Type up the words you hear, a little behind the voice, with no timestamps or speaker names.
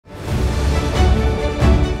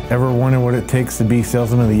Ever wonder what it takes to be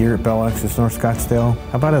Salesman of the Year at Bell Lexus North Scottsdale?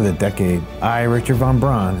 How about of the decade? I, Richard von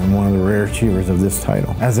Braun, am one of the rare achievers of this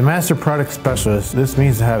title. As a master product specialist, this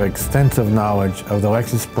means to have extensive knowledge of the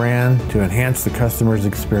Lexus brand to enhance the customer's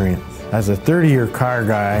experience. As a 30-year car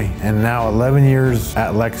guy and now 11 years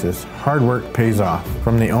at Lexus, hard work pays off.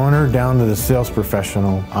 From the owner down to the sales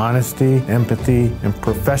professional, honesty, empathy, and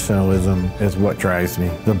professionalism is what drives me.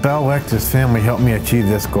 The Bell Lexus family helped me achieve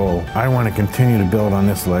this goal. I want to continue to build on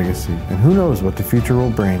this legacy, and who knows what the future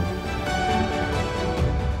will bring.